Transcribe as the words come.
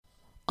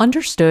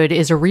Understood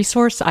is a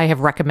resource I have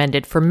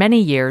recommended for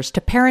many years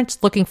to parents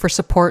looking for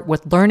support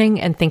with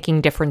learning and thinking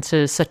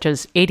differences such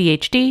as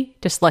ADHD,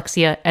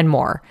 dyslexia, and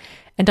more.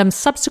 And I'm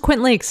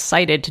subsequently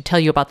excited to tell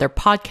you about their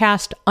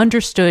podcast,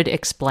 Understood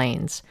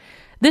Explains.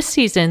 This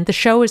season, the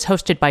show is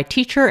hosted by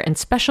teacher and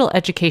special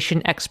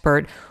education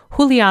expert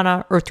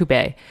Juliana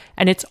Urtubey,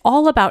 and it's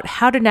all about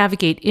how to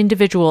navigate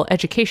individual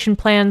education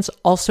plans,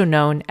 also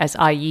known as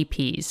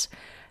IEPs.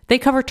 They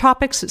cover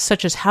topics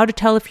such as how to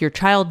tell if your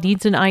child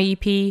needs an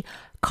IEP,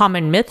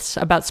 common myths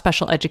about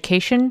special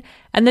education,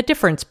 and the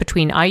difference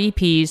between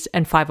IEPs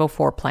and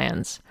 504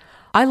 plans.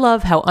 I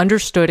love how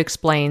Understood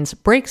Explains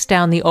breaks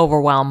down the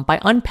overwhelm by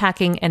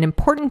unpacking an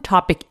important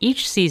topic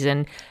each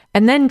season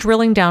and then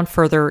drilling down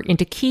further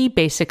into key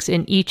basics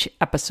in each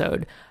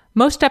episode.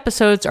 Most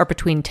episodes are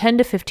between 10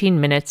 to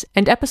 15 minutes,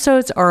 and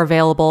episodes are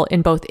available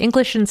in both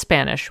English and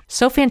Spanish.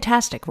 So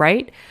fantastic,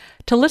 right?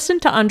 To listen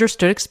to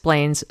Understood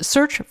Explains,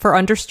 search for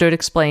Understood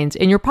Explains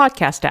in your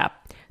podcast app.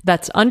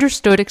 That's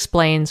Understood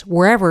Explains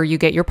wherever you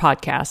get your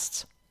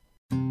podcasts.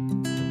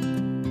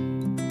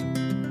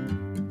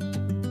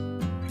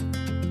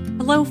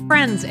 Hello,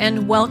 friends,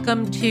 and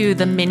welcome to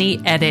the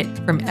mini edit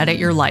from Edit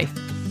Your Life.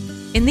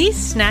 In these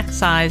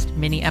snack-sized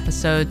mini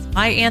episodes,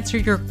 I answer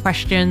your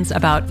questions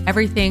about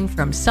everything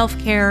from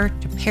self-care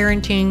to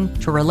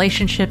parenting to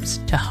relationships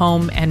to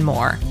home and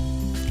more.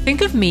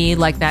 Think of me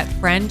like that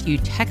friend you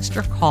text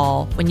or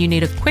call when you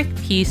need a quick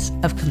piece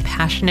of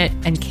compassionate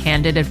and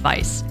candid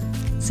advice.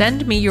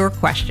 Send me your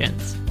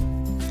questions.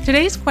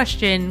 Today's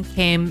question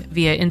came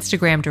via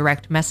Instagram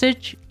direct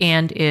message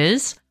and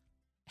is,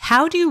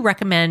 how do you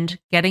recommend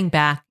getting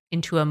back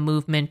into a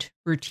movement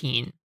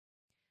routine?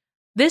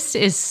 This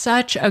is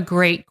such a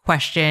great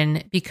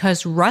question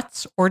because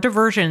ruts or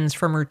diversions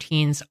from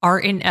routines are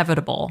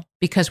inevitable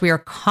because we are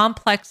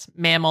complex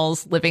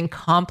mammals living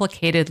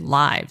complicated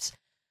lives.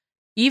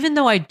 Even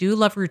though I do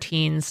love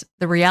routines,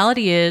 the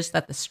reality is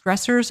that the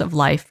stressors of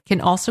life can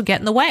also get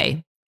in the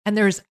way, and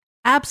there's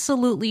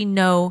absolutely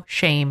no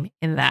shame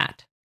in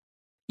that.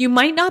 You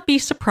might not be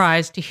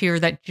surprised to hear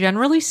that,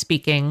 generally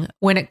speaking,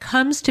 when it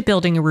comes to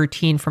building a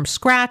routine from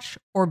scratch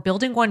or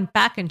building one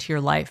back into your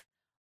life,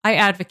 I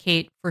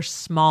advocate for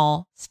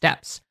small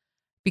steps.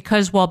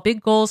 Because while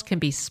big goals can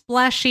be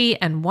splashy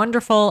and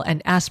wonderful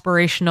and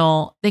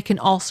aspirational, they can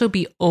also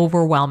be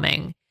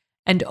overwhelming.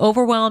 And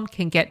overwhelm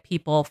can get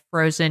people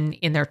frozen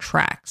in their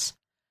tracks.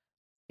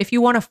 If you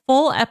want a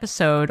full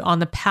episode on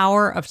the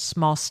power of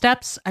small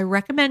steps, I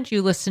recommend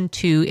you listen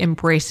to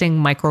Embracing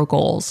Micro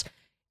Goals.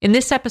 In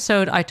this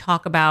episode, I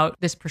talk about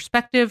this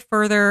perspective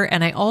further,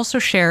 and I also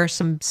share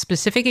some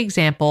specific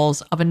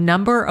examples of a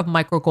number of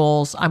micro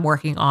goals I'm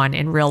working on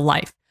in real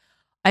life.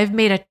 I've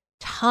made a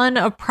ton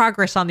of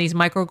progress on these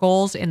micro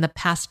goals in the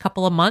past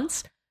couple of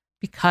months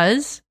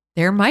because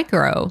they're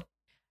micro.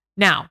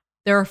 Now,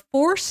 there are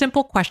 4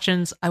 simple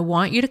questions I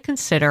want you to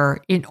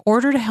consider in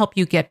order to help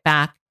you get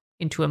back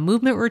into a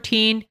movement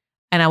routine,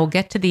 and I will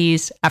get to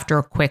these after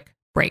a quick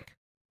break.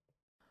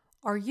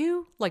 Are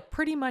you, like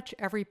pretty much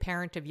every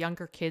parent of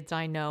younger kids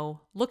I know,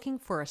 looking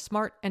for a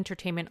smart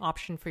entertainment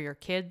option for your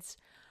kids?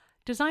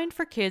 Designed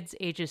for kids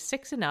ages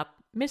 6 and up,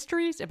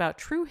 Mysteries About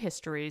True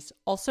Histories,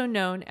 also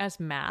known as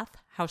Math,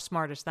 How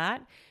Smart Is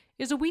That?,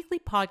 is a weekly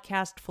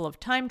podcast full of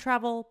time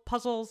travel,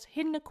 puzzles,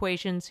 hidden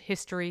equations,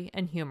 history,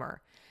 and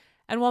humor.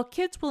 And while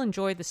kids will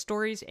enjoy the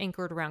stories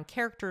anchored around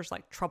characters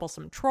like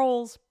troublesome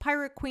trolls,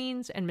 pirate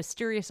queens, and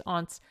mysterious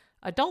aunts,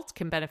 adults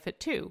can benefit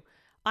too.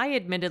 I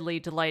admittedly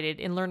delighted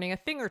in learning a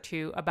thing or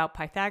two about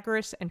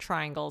Pythagoras and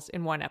triangles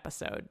in one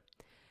episode.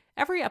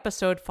 Every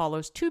episode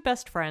follows 2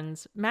 best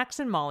friends, Max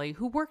and Molly,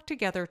 who work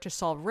together to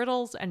solve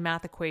riddles and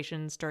math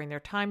equations during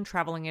their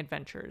time-traveling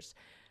adventures.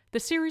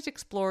 The series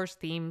explores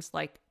themes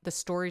like the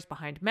stories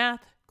behind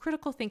math,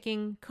 critical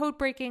thinking, code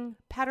breaking,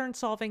 pattern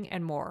solving,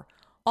 and more,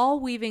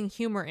 all weaving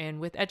humor in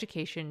with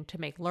education to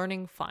make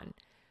learning fun.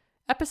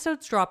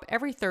 Episodes drop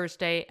every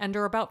Thursday and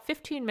are about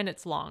 15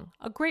 minutes long,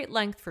 a great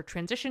length for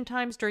transition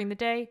times during the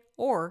day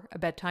or a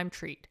bedtime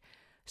treat.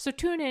 So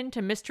tune in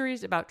to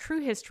Mysteries About True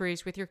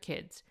Histories with your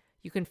kids.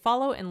 You can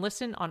follow and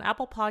listen on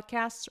Apple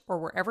Podcasts or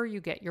wherever you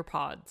get your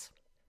pods.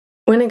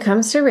 When it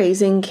comes to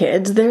raising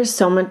kids, there's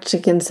so much to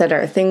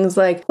consider. Things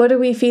like, what do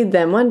we feed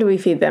them? When do we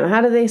feed them?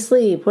 How do they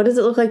sleep? What does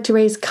it look like to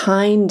raise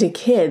kind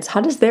kids? How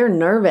does their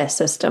nervous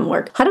system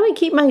work? How do I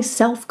keep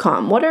myself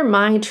calm? What are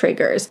my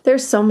triggers?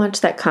 There's so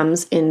much that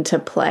comes into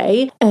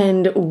play,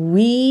 and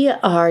we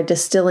are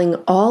distilling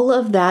all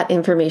of that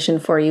information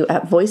for you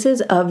at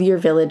Voices of Your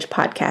Village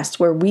podcast,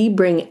 where we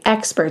bring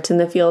experts in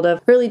the field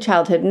of early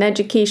childhood and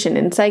education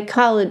and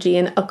psychology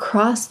and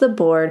across the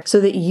board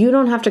so that you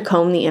don't have to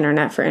comb the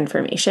internet for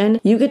information.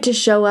 person, you get to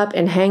show up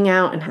and hang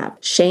out and have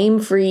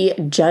shame-free,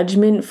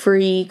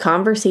 judgment-free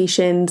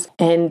conversations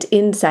and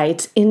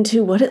insights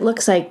into what it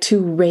looks like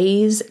to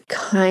raise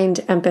kind,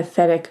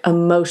 empathetic,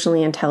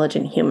 emotionally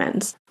intelligent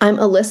humans. I'm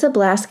Alyssa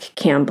Blask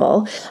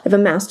Campbell. I have a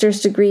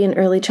master's degree in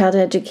early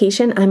childhood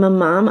education. I'm a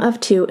mom of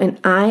 2, and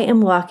I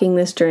am walking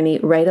this journey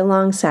right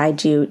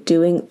alongside you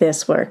doing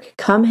this work.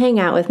 Come hang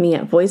out with me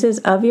at Voices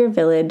of Your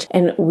Village,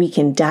 and we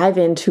can dive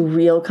into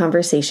real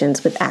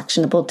conversations with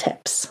actionable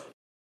tips.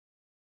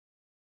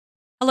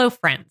 Hello,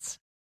 friends.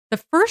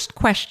 The first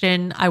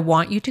question I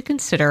want you to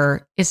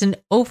consider is an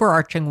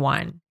overarching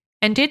one,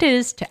 and it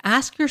is to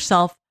ask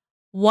yourself,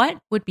 what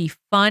would be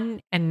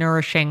fun and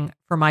nourishing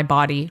for my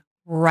body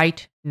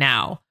right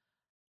now?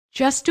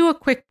 Just do a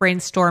quick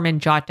brainstorm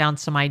and jot down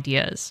some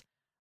ideas.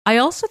 I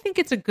also think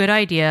it's a good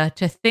idea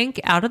to think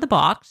out of the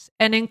box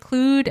and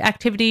include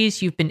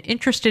activities you've been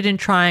interested in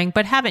trying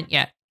but haven't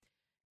yet,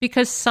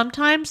 because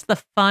sometimes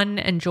the fun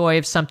and joy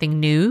of something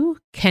new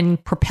can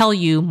propel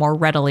you more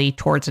readily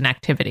towards an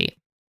activity.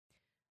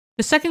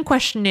 The second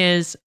question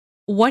is,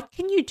 what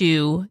can you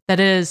do that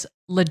is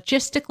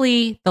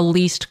logistically the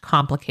least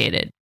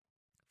complicated?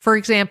 For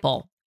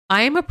example,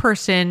 I am a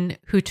person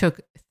who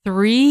took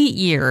 3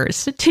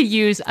 years to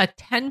use a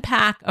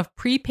 10-pack of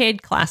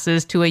prepaid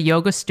classes to a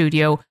yoga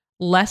studio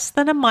less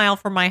than a mile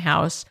from my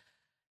house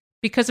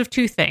because of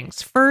 2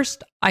 things.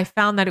 First, I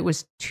found that it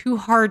was too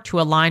hard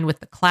to align with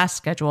the class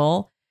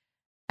schedule.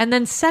 And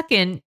then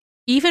second,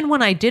 even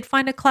when I did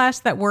find a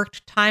class that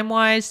worked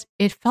time-wise,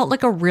 it felt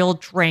like a real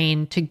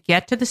drain to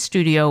get to the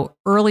studio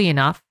early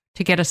enough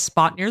to get a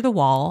spot near the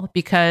wall,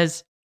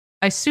 because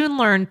I soon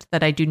learned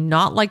that I do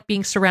not like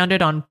being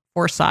surrounded on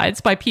 4 sides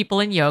by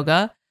people in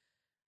yoga,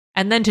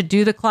 and then to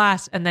do the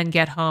class and then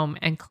get home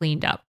and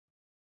cleaned up.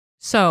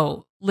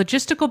 So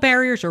logistical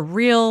barriers are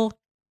real.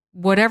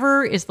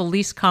 Whatever is the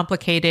least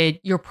complicated,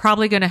 you're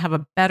probably going to have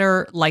a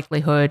better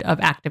likelihood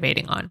of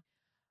activating on.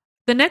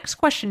 The next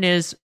question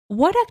is,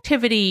 what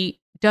activity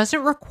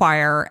doesn't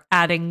require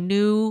adding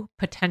new,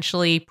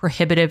 potentially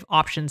prohibitive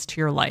options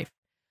to your life?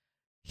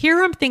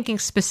 Here I'm thinking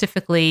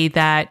specifically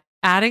that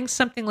adding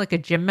something like a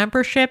gym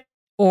membership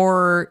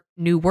or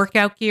new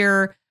workout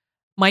gear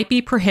might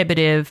be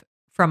prohibitive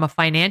from a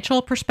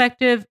financial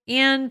perspective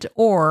and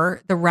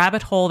or the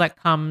rabbit hole that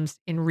comes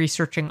in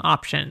researching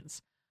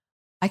options.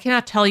 I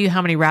cannot tell you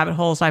how many rabbit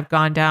holes I've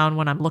gone down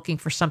when I'm looking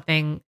for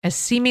something as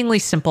seemingly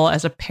simple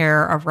as a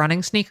pair of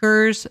running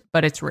sneakers,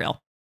 but it's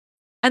real.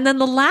 And then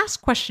the last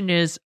question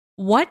is,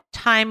 what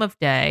time of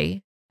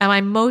day am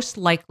I most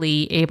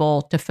likely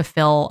able to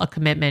fulfill a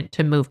commitment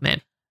to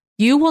movement?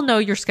 You will know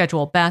your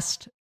schedule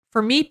best.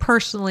 For me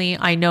personally,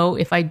 I know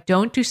if I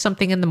don't do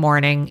something in the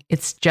morning,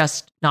 it's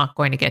just not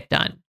going to get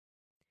done.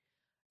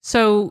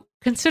 So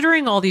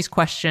considering all these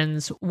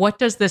questions, what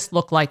does this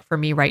look like for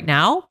me right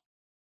now?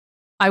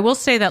 I will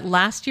say that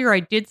last year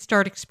I did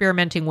start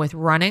experimenting with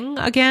running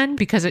again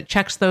because it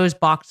checks those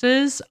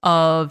boxes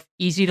of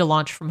easy to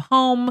launch from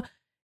home,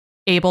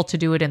 able to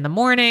do it in the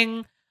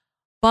morning,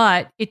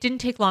 but it didn't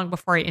take long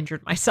before I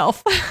injured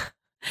myself.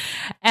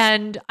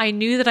 And I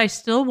knew that I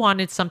still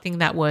wanted something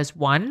that was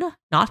 1,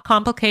 not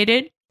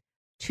complicated,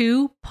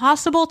 2,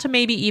 possible to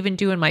maybe even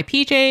do in my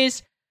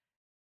PJs,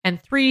 and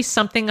 3,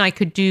 something I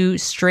could do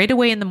straight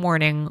away in the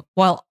morning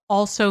while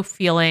also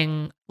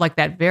feeling like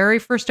that very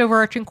first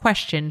overarching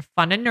question,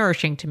 fun and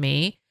nourishing to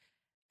me.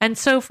 And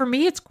so for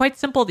me, it's quite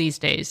simple these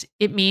days.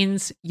 It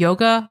means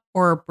yoga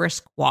or a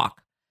brisk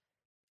walk.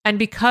 And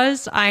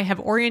because I have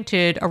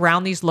oriented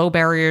around these low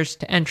barriers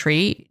to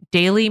entry,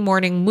 daily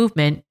morning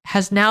movement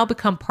has now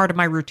become part of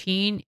my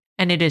routine,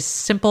 and it is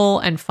simple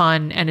and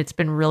fun, and it's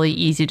been really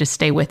easy to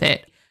stay with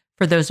it.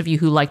 For those of you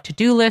who like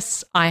to-do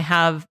lists, I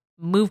have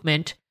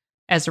movement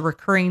as a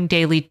recurring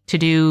daily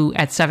to-do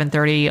at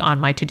 7:30 on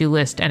my to-do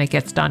list, and it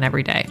gets done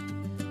every day.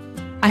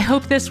 I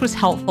hope this was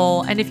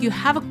helpful, and if you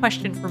have a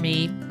question for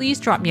me, please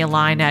drop me a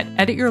line at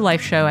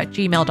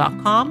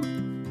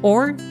edityourlifeshow@gmail.com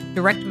or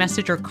direct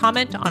message or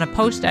comment on a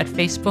post at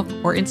Facebook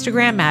or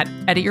Instagram at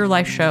Edit Your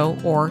Life Show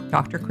or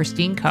Dr.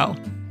 Christine Koh.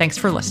 Thanks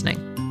for listening.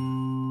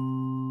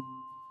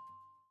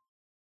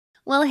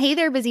 Well, hey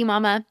there, busy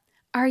mama.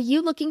 Are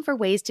you looking for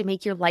ways to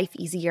make your life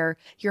easier,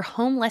 your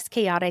home less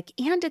chaotic,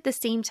 and at the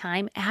same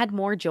time add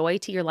more joy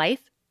to your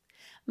life?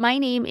 My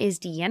name is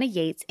Deanna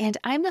Yates, and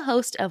I'm the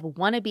host of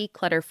Wanna Be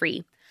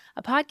Clutter-Free,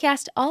 a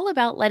podcast all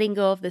about letting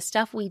go of the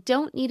stuff we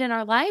don't need in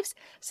our lives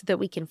so that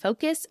we can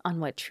focus on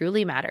what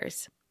truly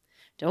matters.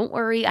 Don't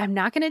worry, I'm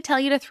not going to tell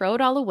you to throw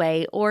it all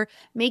away or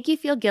make you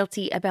feel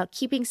guilty about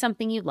keeping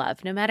something you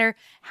love, no matter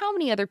how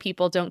many other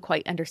people don't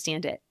quite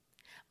understand it.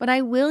 But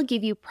I will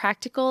give you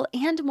practical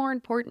and, more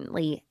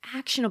importantly,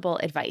 actionable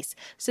advice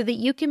so that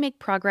you can make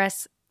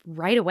progress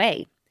right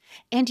away.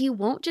 And you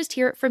won't just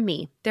hear it from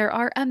me. There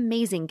are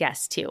amazing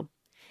guests too.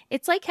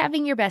 It's like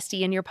having your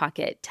bestie in your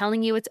pocket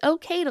telling you it's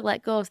okay to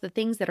let go of the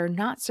things that are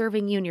not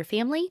serving you and your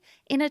family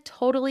in a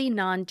totally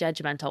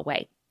non-judgmental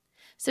way.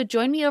 So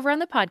join me over on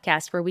the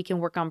podcast where we can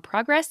work on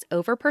progress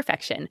over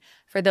perfection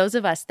for those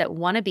of us that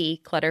want to be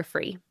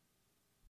clutter-free.